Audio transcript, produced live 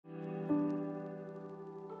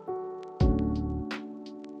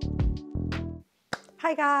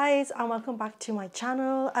Hi guys, and welcome back to my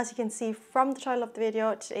channel. As you can see from the title of the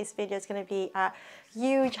video, today's video is going to be a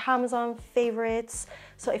huge Amazon favorites.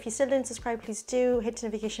 So if you still didn't subscribe, please do hit the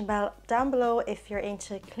notification bell down below if you're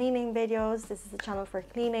into cleaning videos. This is the channel for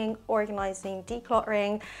cleaning, organizing,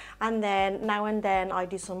 decluttering, and then now and then I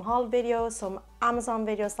do some haul videos, some Amazon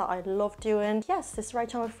videos that I love doing. Yes, this is the right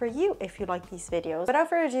channel for you if you like these videos. Without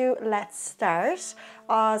further ado, let's start.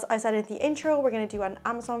 As I said in the intro, we're going to do an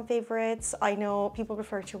Amazon favorites. I know people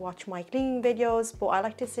prefer to watch my cleaning videos, but I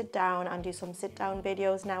like to sit down and do some sit down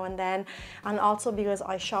videos now and then. And also because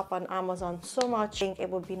I shop on Amazon so much, I think it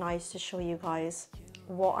would be nice to show you guys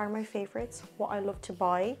what are my favorites, what I love to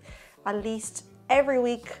buy. At least every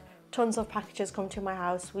week, tons of packages come to my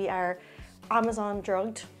house. We are Amazon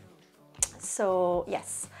drugged. So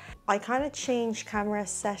yes, I kind of changed camera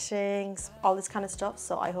settings, all this kind of stuff,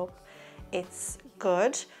 so I hope it's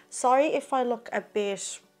good. Sorry if I look a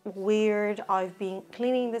bit weird. I've been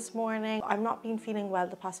cleaning this morning. I've not been feeling well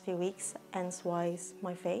the past few weeks, hence why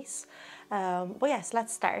my face. But yes,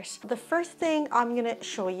 let's start. The first thing I'm gonna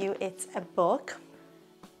show you, it's a book.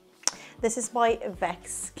 This is by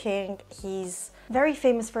Vex King. He's very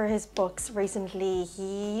famous for his books recently.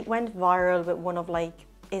 He went viral with one of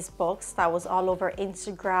his books that was all over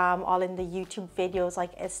Instagram, all in the YouTube videos,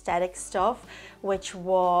 like aesthetic stuff, which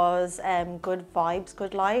was Good Vibes,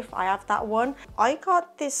 Good Life. I have that one. I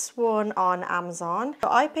got this one on Amazon. So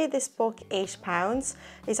I paid this book £8.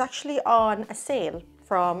 It's actually on a sale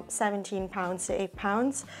from £17 to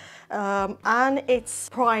 £8. And it's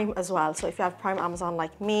Prime as well. So if you have Prime Amazon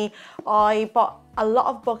like me, I bought a lot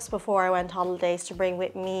of books before I went holidays to bring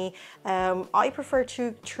with me. I prefer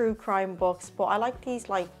true crime books, but I like these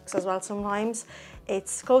books as well sometimes.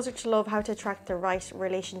 It's Closer to Love, How to Attract the Right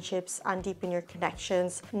Relationships and Deepen Your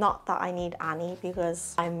Connections. Not that I need any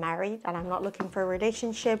because I'm married and I'm not looking for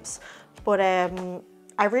relationships, but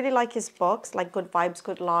I really like his books, like Good Vibes,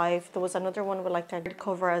 Good Life. There was another one with like a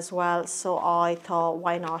cover as well, so I thought,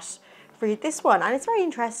 why not read this one? And it's very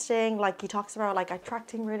interesting. Like, he talks about like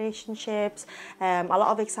attracting relationships, a lot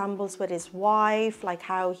of examples with his wife, like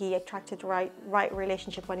how he attracted the right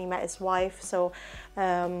relationship when he met his wife. So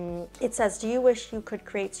it says, do you wish you could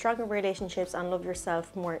create stronger relationships and love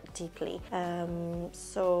yourself more deeply?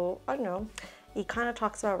 So I don't know. He kind of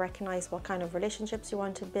talks about recognize what kind of relationships you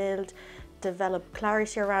want to build, develop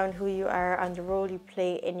clarity around who you are and the role you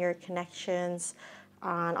play in your connections,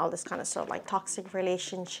 and all this kind of stuff, like toxic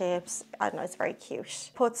relationships. I don't know, it's very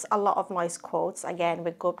cute. Puts a lot of nice quotes, again,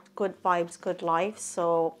 with good vibes, good life.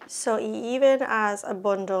 So he even has a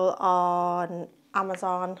bundle on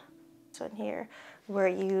Amazon, so in here, where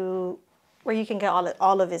you can get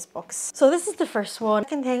all of his books. So this is the first one.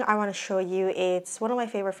 Second thing I want to show you, it's one of my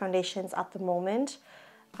favorite foundations at the moment,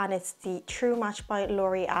 and it's the True Match by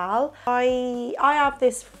L'Oreal. I have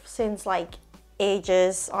this since like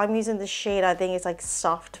ages. I'm using the shade, I think it's like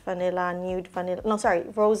soft vanilla, nude vanilla, no sorry,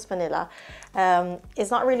 rose vanilla. It's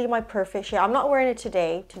not really my perfect shade. I'm not wearing it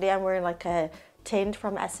today. Today I'm wearing like a tint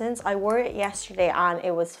from Essence. I wore it yesterday and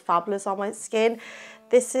it was fabulous on my skin.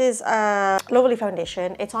 This is a lovely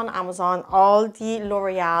foundation. It's on Amazon. All the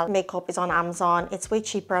L'Oreal makeup is on Amazon. It's way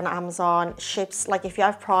cheaper on Amazon. Ships, like if you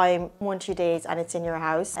have Prime, 1-2 days and it's in your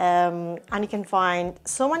house. And you can find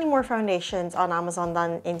so many more foundations on Amazon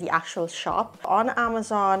than in the actual shop. On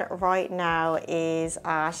Amazon right now is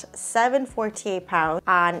at £7.48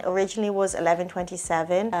 and originally was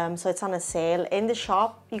 £11.27. So it's on a sale. In the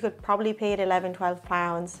shop, you could probably pay it £11-12,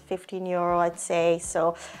 €15 I'd say.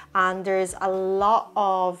 So, and there's a lot of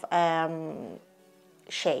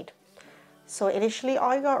shade. So initially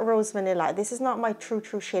I got rose vanilla. This is not my true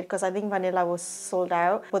shade because I think vanilla was sold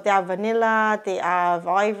out. But they have vanilla, they have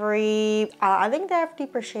ivory. I think they have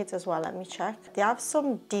deeper shades as well. Let me check. They have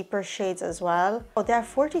some deeper shades as well. Oh, they have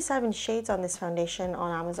 47 shades on this foundation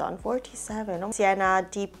on Amazon. 47. Oh. Sienna,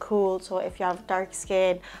 deep cool. So if you have dark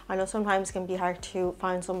skin, I know sometimes it can be hard to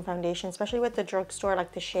find some foundation, especially with the drugstore,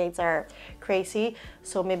 like the shades are crazy.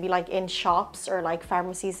 So maybe like in shops or like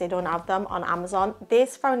pharmacies, they don't have them. On Amazon,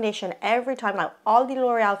 this foundation, every time, like all the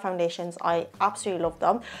L'Oreal foundations, I absolutely love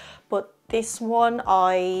them, but this one,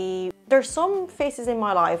 there's some phases in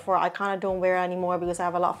my life where I kind of don't wear anymore because I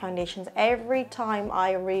have a lot of foundations. Every time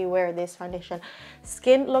I re-wear this foundation,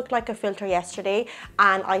 skin looked like a filter yesterday,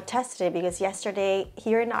 and I tested it because yesterday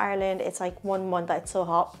here in Ireland, it's like 1 month that it's so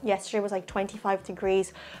hot. Yesterday was like 25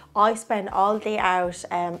 degrees. I spent all day out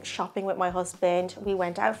shopping with my husband. We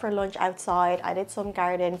went out for lunch outside. I did some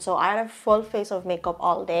garden. So I had a full face of makeup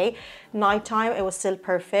all day. Nighttime, it was still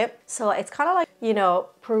perfect. So it's kind of like, you know,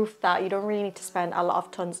 proof that you don't really need to spend a lot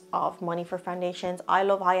of tons of of money for foundations. I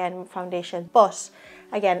love high-end foundation, but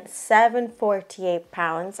again,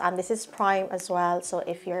 £7.48, and this is Prime as well. So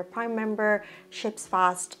if you're a Prime member, ships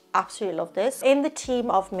fast, absolutely love this. In the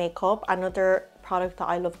team of makeup, another product that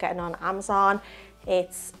I love getting on Amazon,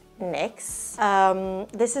 it's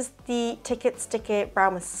NYX. This is the Ticket Stick It brow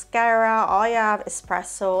mascara. I have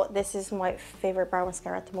Espresso. This is my favorite brow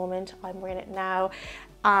mascara at the moment. I'm wearing it now,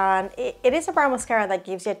 and it is a brow mascara that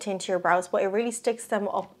gives you a tint to your brows, but it really sticks them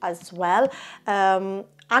up as well.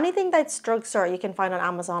 Anything that's drugstore you can find on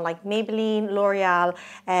Amazon, like Maybelline, L'Oreal,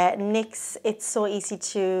 NYX, it's so easy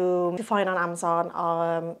to find on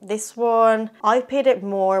Amazon. This one, I paid it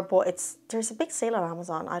more, but there's a big sale on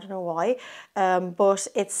Amazon, I don't know why, but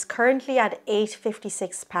it's currently at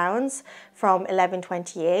 £8.56 from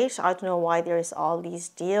 £11.28. I don't know why there's all these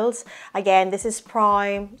deals. Again, this is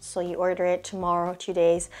Prime, so you order it tomorrow, 2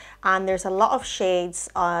 days, and there's a lot of shades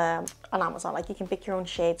on Amazon, like you can pick your own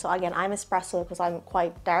shade. So again, I'm Espresso because I'm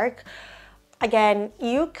quite dark. Again,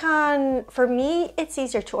 you can, for me, it's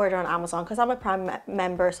easier to order on Amazon because I'm a Prime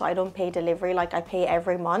member, so I don't pay delivery, like I pay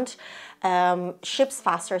every month. Ships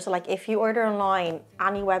faster, so like if you order online,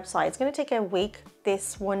 any website, it's gonna take a week,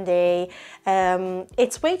 this 1 day.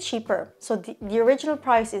 It's way cheaper. So the original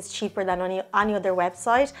price is cheaper than any other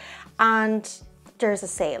website, and there's a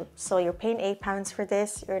sale. So you're paying £8 for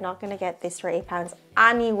this. You're not gonna get this for £8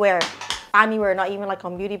 anywhere, not even like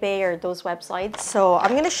on Beauty Bay or those websites. So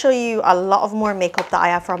I'm going to show you a lot of more makeup that I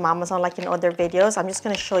have from Amazon, like in other videos. I'm just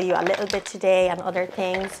going to show you a little bit today and other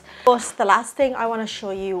things. But the last thing I want to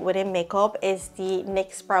show you within makeup is the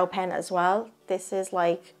NYX brow pen as well. This is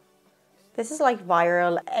like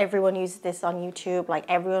viral. Everyone uses this on YouTube, like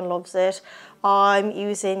everyone loves it. I'm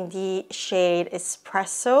using the shade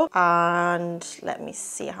Espresso, and let me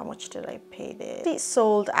see, how much did I pay this? It's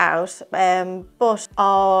sold out, but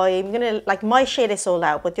I'm gonna, like, my shade is sold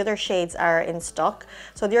out, but the other shades are in stock.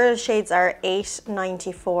 So the other shades are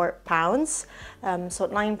 £8.94, so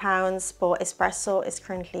 £9, but Espresso is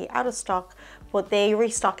currently out of stock, but they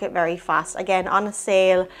restock it very fast, again on a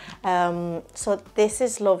sale. So this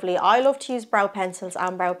is lovely. I love to use brow pencils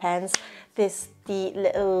and brow pens. The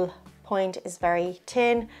little point is very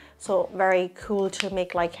thin, so very cool to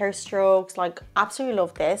make like hair strokes, like absolutely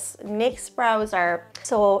love this. NYX brows are,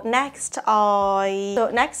 so next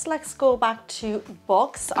let's go back to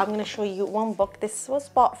books. I'm going to show you one book. This was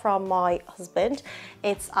bought from my husband.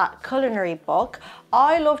 It's a culinary book.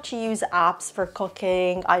 I love to use apps for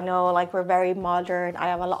cooking. I know, like, we're very modern. I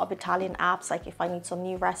have a lot of Italian apps, like if I need some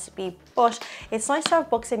new recipe, but it's nice to have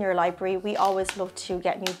books in your library. We always love to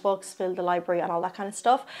get new books, fill the library and all that kind of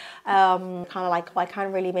stuff. Kind of like, I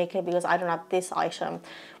can't really make it because I don't have this item,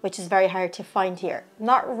 which is very hard to find here.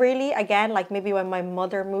 Not really, again, like maybe when my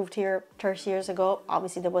mother moved here 30 years ago,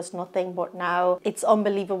 obviously there was nothing, but now it's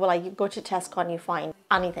unbelievable. Like, you go to Tesco and you find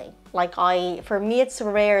anything. Like, for me, it's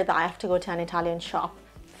rare that I have to go to an Italian shop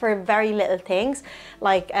for very little things.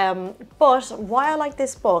 Like, but why I like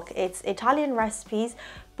this book, it's Italian recipes,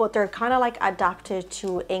 but they're kind of like adapted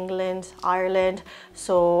to England, Ireland.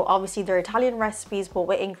 So obviously they're Italian recipes, but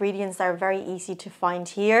with ingredients that are very easy to find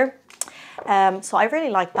here. So I really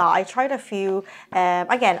like that. I tried a few,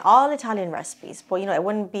 again, all Italian recipes, but you know, it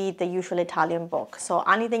wouldn't be the usual Italian book. So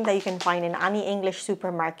anything that you can find in any English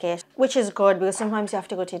supermarket, which is good because sometimes you have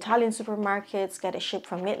to go to Italian supermarkets, get it shipped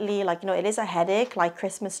from Italy. Like, you know, it is a headache, like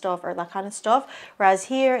Christmas stuff or that kind of stuff. Whereas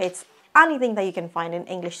here, it's anything that you can find in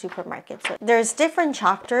English supermarkets. So there's different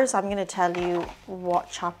chapters. I'm going to tell you what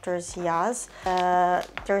chapters he has.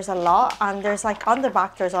 There's a lot, and there's like on the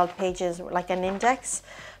back there's all pages like an index.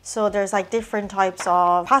 So there's like different types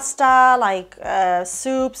of pasta, like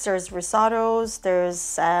soups, there's risottos,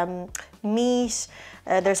 there's meat,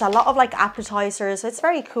 there's a lot of like appetizers. So it's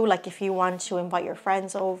very cool, like if you want to invite your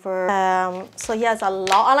friends over. So he has a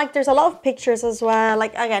lot, like there's a lot of pictures as well.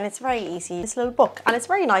 Like, again, it's very easy, this little book, and it's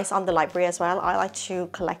very nice on the library as well. I like to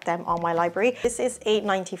collect them on my library. This is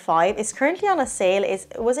 £8.95. It's currently on a sale. It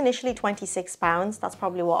was initially £26. That's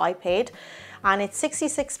probably what I paid, and it's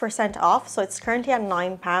 66% off, so it's currently at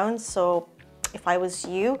 £9. So if I was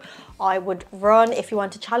you, I would run. If you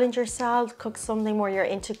want to challenge yourself, cook something where you're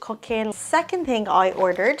into cooking. Second thing I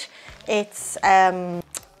ordered, it's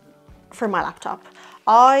for my laptop.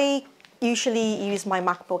 I usually use my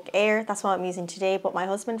MacBook Air. That's what I'm using today, but my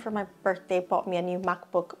husband for my birthday bought me a new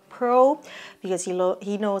MacBook Pro because he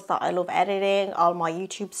knows that I love editing, all my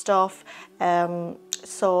YouTube stuff.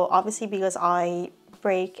 So obviously, because I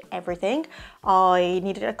break everything, I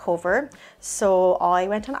needed a cover, so I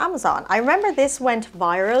went on Amazon. I remember this went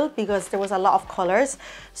viral because there was a lot of colors.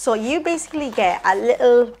 So you basically get a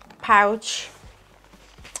little pouch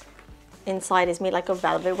inside is made like a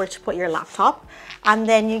velvet where to put your laptop. And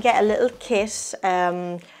then you get a little kit.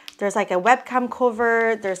 There's like a webcam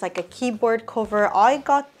cover, there's like a keyboard cover. I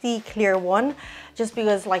got the clear one just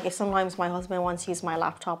because like if sometimes my husband wants to use my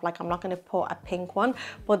laptop, like I'm not going to put a pink one,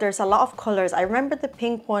 but there's a lot of colors. I remember the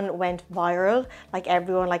pink one went viral, like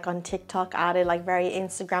everyone like on TikTok added, like very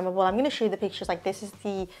Instagrammable. I'm going to show you the pictures. Like this is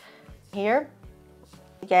the here.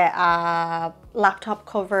 You get a laptop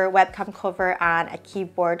cover, webcam cover, and a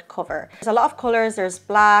keyboard cover. There's a lot of colors. There's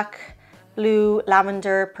black, blue,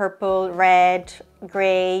 lavender, purple, red,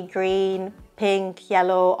 grey, green, pink,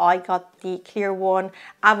 yellow. I got the clear one,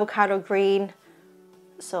 avocado green.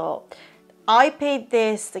 So I paid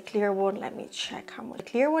this, the clear one, let me check how much. The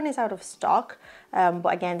clear one is out of stock,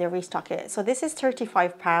 but again, they restock it. So this is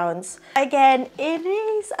 £35. Again, it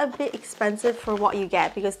is a bit expensive for what you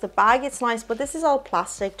get because the bag, it's nice, but this is all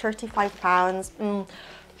plastic, £35.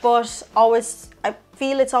 But I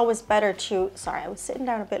feel it's always better to, sorry, I was sitting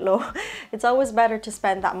down a bit low. It's always better to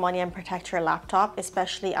spend that money and protect your laptop,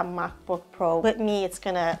 especially a MacBook Pro. With me, it's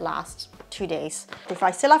gonna last 2 days. If I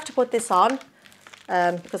still have to put this on,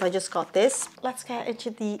 because I just got this. Let's get into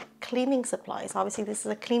the cleaning supplies. Obviously, this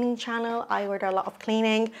is a cleaning channel. I order a lot of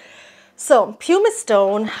cleaning. So, Pumice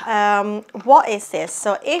Stone, what is this?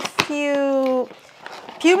 So,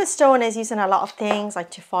 Pumice Stone is used in a lot of things, like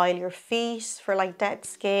to file your feet for like dead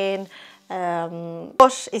skin,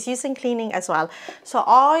 but it's used in cleaning as well. So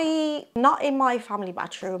not in my family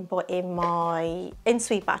bathroom, but in my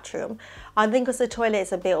in-suite bathroom, I think because the toilet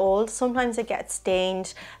is a bit old, sometimes it gets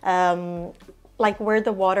stained, like where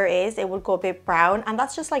the water is, it would go a bit brown, and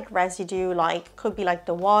that's just like residue, like could be like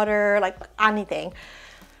the water, like anything.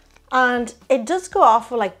 And it does go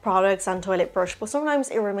off with like products and toilet brush, but sometimes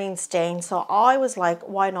it remains stained. So I was like,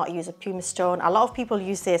 why not use a Pumice Stone? A lot of people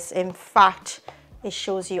use this. In fact, it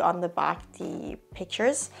shows you on the back the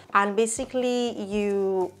pictures. And basically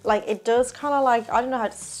it does kind of like, I don't know how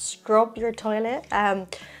to scrub your toilet.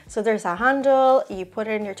 So there's a handle, you put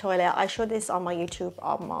it in your toilet. I showed this on my YouTube,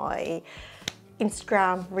 on my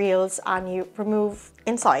Instagram reels, and you remove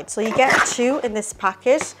inside. So you get 2 in this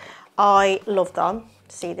packet. I love them.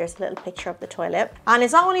 See, there's a little picture of the toilet, and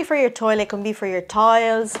it's not only for your toilet, it can be for your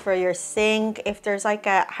tiles, for your sink. If there's like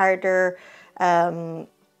a harder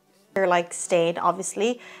like stain,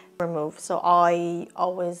 obviously remove. So I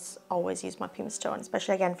always use my Pumice Stone,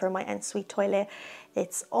 especially again for my ensuite toilet.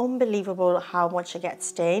 It's unbelievable how much it gets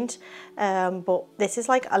stained, but this is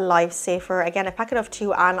like a lifesaver. Again, a packet of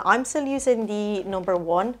 2, and I'm still using the number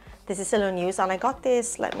 1. This is still unused, and I got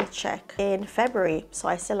this, let me check, in February, so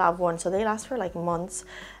I still have 1, so they last for like months.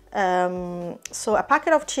 So a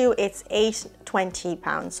packet of 2, it's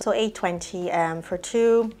 £8.20, so £8.20 for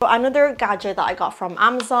 2. But another gadget that I got from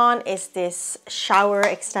Amazon is this shower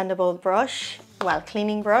extendable brush, well,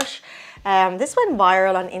 cleaning brush. This went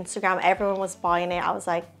viral on Instagram, everyone was buying it. I was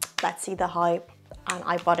like, let's see the hype, and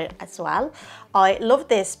I bought it as well. I love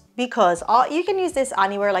this because you can use this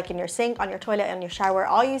anywhere, like in your sink, on your toilet, in your shower.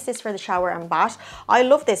 I use this for the shower and bath. I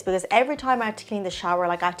love this because every time I had to clean the shower,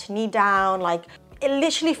 like I had to knee down, like it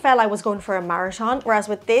literally felt like I was going for a marathon. Whereas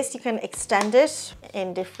with this, you can extend it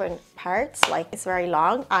in different parts, like it's very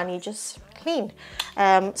long, and you just clean.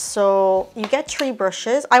 So you get 3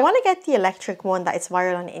 brushes. I want to get the electric one that is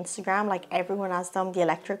viral on Instagram, like everyone has them. The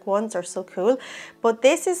electric ones are so cool, but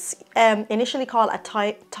this is initially called a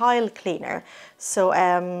tile cleaner. So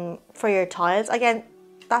for your tiles, again,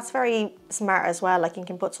 that's very smart as well. Like you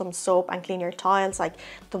can put some soap and clean your tiles, like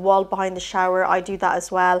the wall behind the shower. I do that as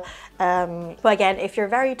well. But again, if you're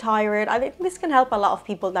very tired, I think this can help a lot of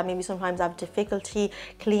people that maybe sometimes have difficulty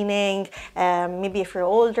cleaning. Maybe if you're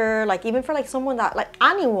older, like even for like someone that, like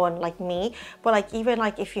anyone like me, but like even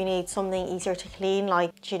like if you need something easier to clean,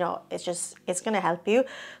 like, you know, it's gonna help you.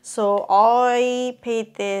 So I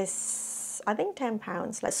paid this, I think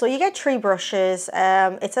 £10. So you get 3 brushes.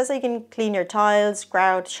 It says that you can clean your tiles,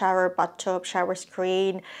 grout, shower, bathtub, shower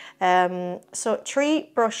screen. So 3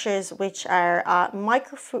 brushes, which are a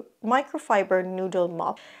microfiber noodle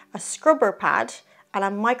mop, a scrubber pad, and a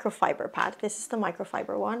microfiber pad. This is the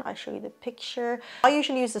microfiber one. I'll show you the picture. I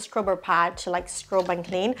usually use the scrubber pad to like scrub and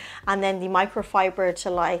clean, and then the microfiber to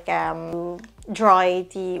like dry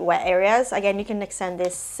the wet areas. Again, you can extend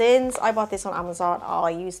this. Since I bought this on Amazon,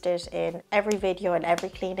 I used it in every video and every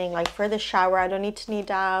cleaning. Like for the shower, I don't need to knee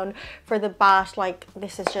down. For the bath, like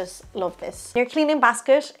this is just, love this. Your cleaning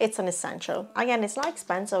basket, it's an essential. Again, it's not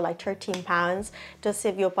expensive, like £13. It does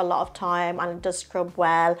save you up a lot of time, and it does scrub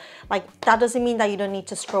well. Like that doesn't mean that you don't need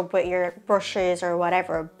to scrub with your brushes or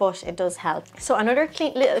whatever, but it does help. So another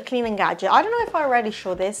little cleaning gadget. I don't know if I already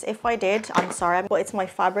showed this. If I did, I'm sorry, but it's my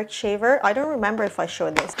fabric shaver. I don't remember if I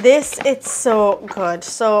showed this. This, it's so good.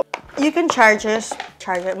 So you can charge it.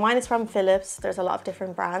 Mine is from Philips. There's a lot of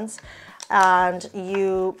different brands. And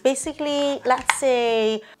you basically, let's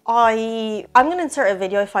say I'm gonna insert a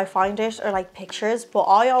video if I find it, or like pictures, but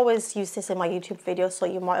I always use this in my YouTube videos, so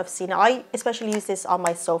you might have seen it. I especially use this on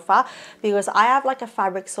my sofa because I have like a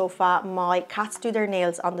fabric sofa. My cats do their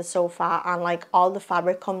nails on the sofa and like all the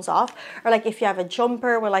fabric comes off. Or like if you have a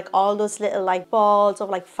jumper with like all those little like balls of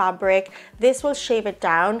like fabric, this will shave it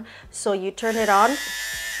down. So you turn it on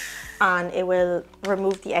and it will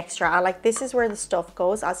remove the extra. And like this is where the stuff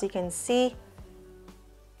goes, as you can see,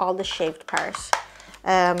 all the shaved part.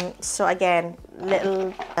 So again,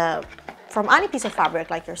 little from any piece of fabric,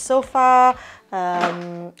 like your sofa,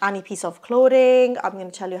 any piece of clothing. I'm gonna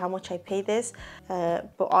tell you how much I paid this,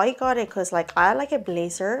 but I got it because like I had like a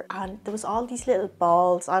blazer and there was all these little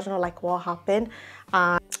balls. I don't know like what happened,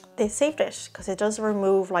 and they saved it because it does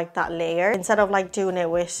remove like that layer instead of like doing it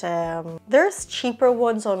with there's cheaper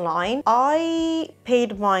ones online. I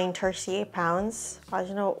paid mine £38. I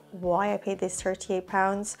don't know why I paid this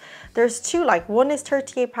 £38. There's two, like one is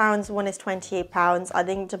 £38, one is £28. I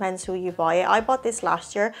think it depends who you buy it. I bought this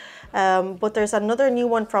last year, but there's another new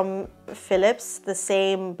one from Philips, the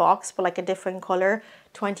same box but like a different color,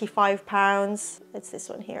 £25. It's this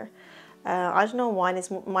one here. I don't know why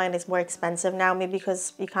mine is more expensive now, maybe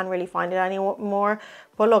because you can't really find it anymore.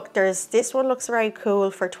 But look, this one looks very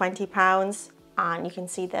cool for £20 and you can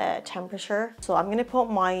see the temperature. So I'm gonna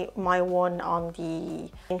put my one on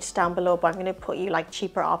the link down below, but I'm gonna put you like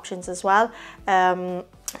cheaper options as well.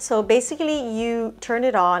 So basically you turn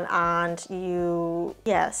it on and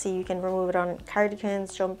see you can remove it on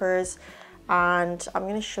cardigans, jumpers, and I'm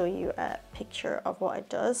gonna show you a picture of what it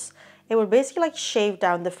does. It will basically like shave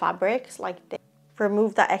down the fabrics like this,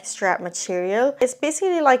 remove that extra material. It's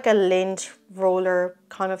basically like a lint roller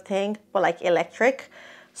kind of thing, but like electric.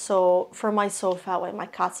 So for my sofa, when my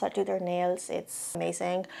cats that do their nails, it's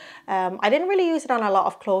amazing. I didn't really use it on a lot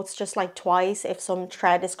of clothes, just like twice if some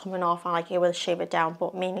thread is coming off, and like it will shave it down,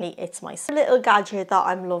 but mainly it's my little gadget that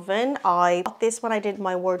I'm loving. I got this when I did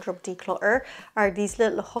my wardrobe declutter, are these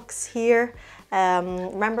little hooks here.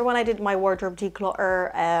 Remember when I did my wardrobe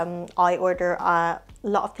declutter, I ordered a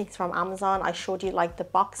lot of things from Amazon. I showed you like the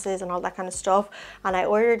boxes and all that kind of stuff, and I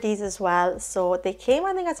ordered these as well. So they came,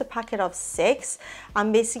 I think, as a packet of 6,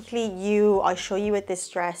 and basically I show you with this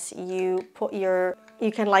dress, you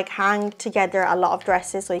can like hang together a lot of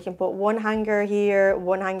dresses. So you can put one hanger here,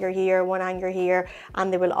 one hanger here, one hanger here,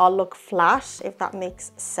 and they will all look flat, if that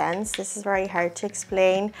makes sense. This is very hard to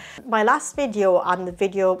explain. My last video and the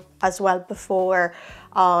video as well before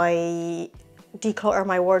I declutter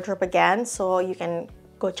my wardrobe again, so you can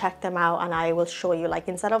go check them out, and I will show you, like,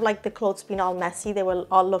 instead of like the clothes being all messy, they will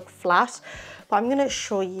all look flat. But I'm gonna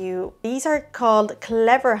show you, these are called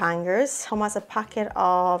Clever hangers, come as a packet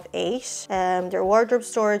of 8. They're wardrobe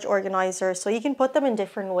storage organizer, so you can put them in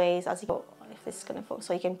different ways as you go. If this is gonna focus,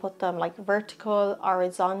 so you can put them like vertical,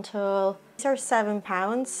 horizontal. These are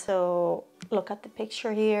 £7. So look at the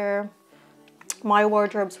picture here. My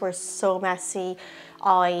wardrobes were so messy.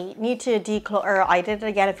 I need to declutter. I did it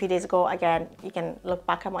again a few days ago. Again, you can look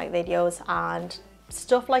back at my videos, and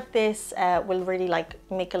stuff like this will really like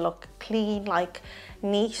make it look clean, like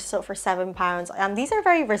neat. So for £7, and these are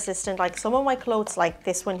very resistant. Like some of my clothes, like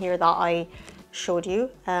this one here that I showed you,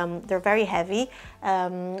 they're very heavy,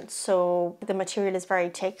 so the material is very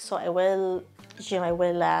thick, so it will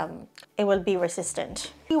be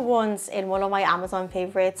resistant. Ones in one of my Amazon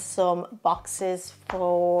favorites, some boxes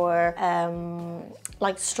for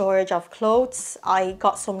like storage of clothes. I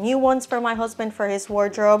got some new ones for my husband for his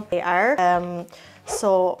wardrobe. They are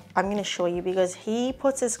so I'm gonna show you, because he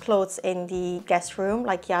puts his clothes in the guest room,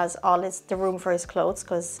 like he has the room for his clothes,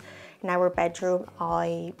 because in our bedroom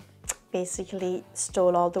I basically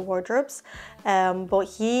stole all the wardrobes, but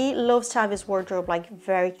he loves to have his wardrobe like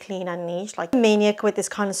very clean and neat, like a maniac with this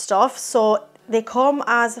kind of stuff. So they come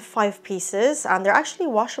as 5 pieces, and they're actually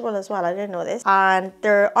washable as well. I didn't know this, and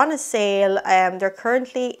they're on a sale. They're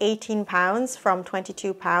currently £18 from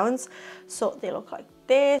 £22, so they look like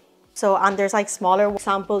this. So, and there's like smaller, for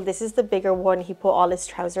example, this is the bigger one. He put all his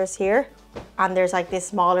trousers here, and there's like this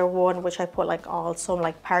smaller one which I put like some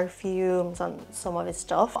like perfumes and some of his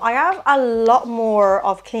stuff. I have a lot more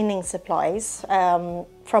of cleaning supplies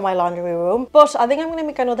from my laundry room, but I think I'm gonna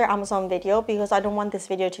make another Amazon video, because I don't want this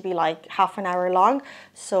video to be like half an hour long.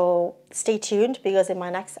 So stay tuned, because in my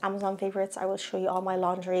next Amazon favorites I will show you all my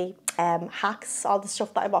laundry hacks, all the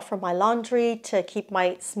stuff that I bought from my laundry to keep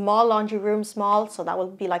my small laundry room small. So that will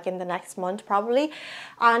be like in the next month probably.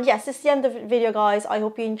 And yes, this is the end of the video, guys. I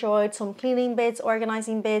hope you enjoyed some cleaning bits,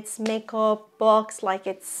 organizing bits, makeup, books. Like,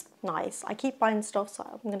 it's nice. I keep buying stuff, so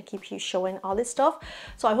I'm going to keep you showing all this stuff.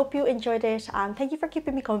 So I hope you enjoyed it, and thank you for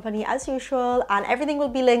keeping me company as usual, and everything will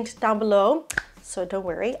be linked down below, so don't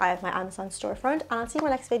worry. I have my Amazon storefront, and I'll see you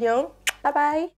in my next video. Bye bye.